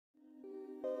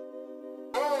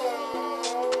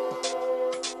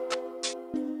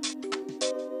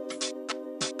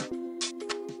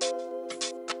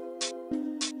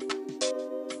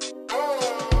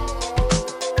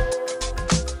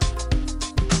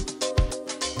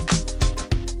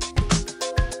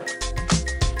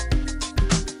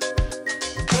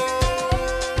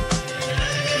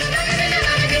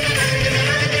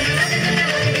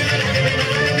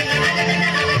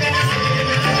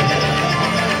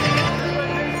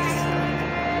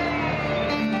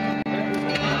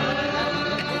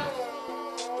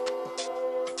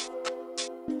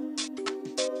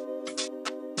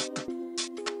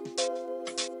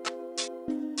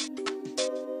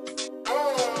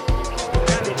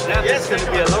Now there's going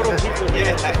to be a lot of people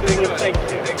here doing a thank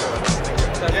you.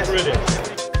 That's brilliant.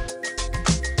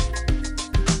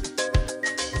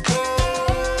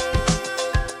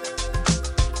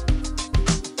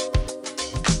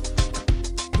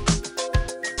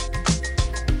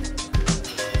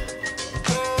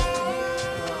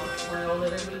 My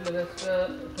Honorable Minister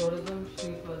Tourism,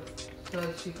 Sir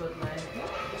Shripad Yesso Naik.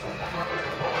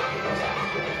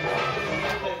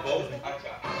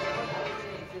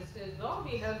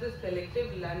 We have this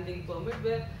collective landing permit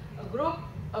where a group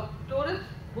of tourists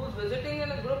who's visiting in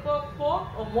a group of 4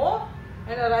 or more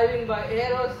and arriving by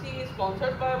air or sea,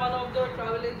 sponsored by one of the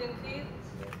travel agencies.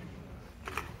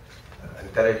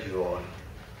 Encourage you all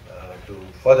to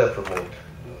further promote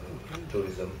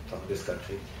tourism from this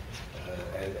country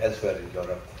and elsewhere in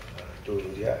Europe to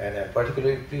India, and I'm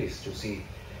particularly pleased to see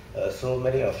so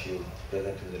many of you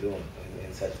present in the room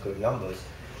in such good numbers,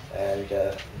 and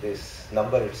this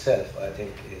number itself I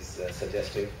think is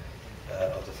suggestive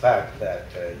of the fact that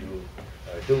you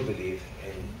do believe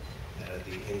in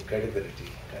the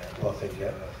incredibility of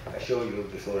India. I assure you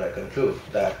before I conclude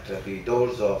that the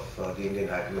doors of the Indian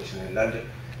High Commission in London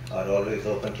are always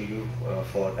open to you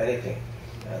for anything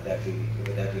that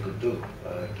we could do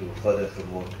to further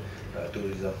promote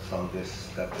tourism from this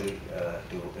country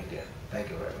to India. Thank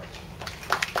you very much.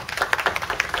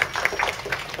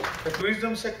 The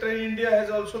tourism sector in India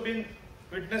has also been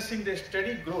witnessing the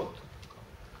steady growth.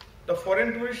 The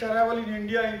foreign tourist arrival in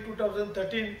India in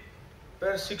 2013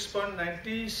 were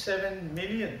 6.97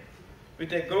 million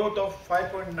with a growth of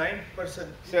 5.9%.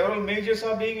 Several measures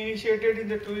are being initiated in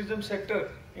the tourism sector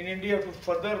in India to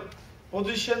further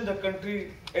position the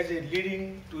country as a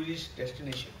leading tourist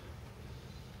destination.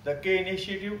 The K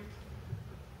initiative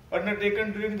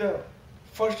undertaken during the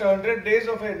first 100 days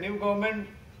of a new government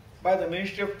by the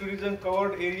Ministry of Tourism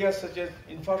covered areas such as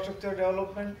infrastructure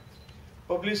development,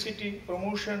 publicity,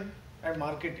 promotion and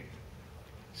marketing,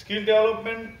 skill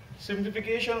development,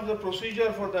 simplification of the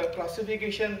procedure for the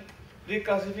classification,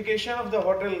 reclassification of the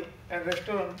hotel and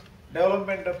restaurant,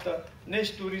 development of the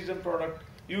niche tourism product,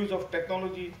 use of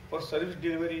technology for service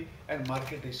delivery and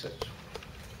market research.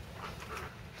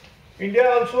 India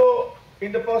also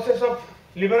in the process of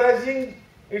liberalizing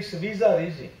its visa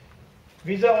regime.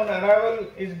 Visa on arrival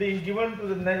is being given to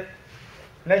the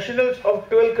nationals of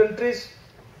 12 countries.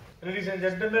 Ladies and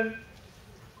gentlemen,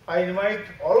 I invite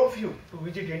all of you to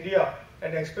visit India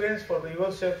and experience for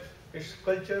yourself its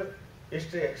culture,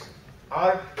 history,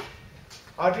 art,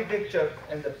 architecture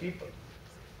and the people.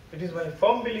 It is my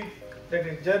firm belief that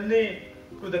a journey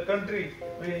to the country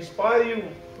will inspire you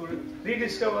to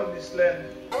rediscover this land.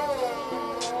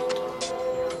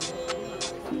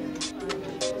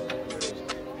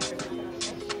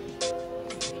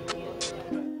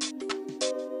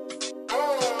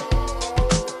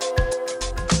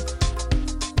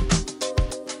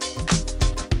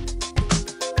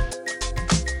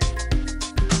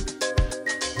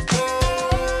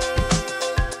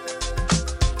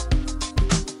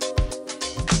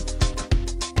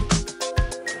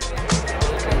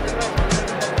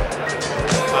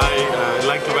 I'd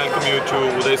like to welcome you to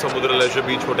Uday Samudra Leisure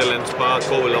Beach Hotel and Spa,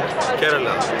 Kovalam,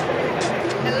 Kerala.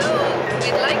 Hello,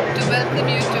 we'd like to welcome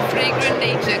you to Fragrant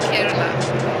Nature, Kerala.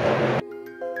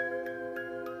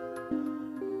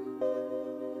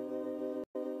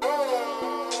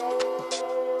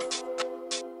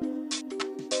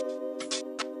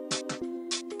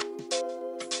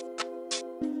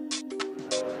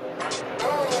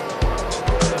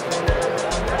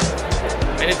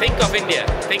 When you think of India,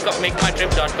 think of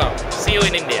makemytrip.com. See you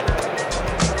in India.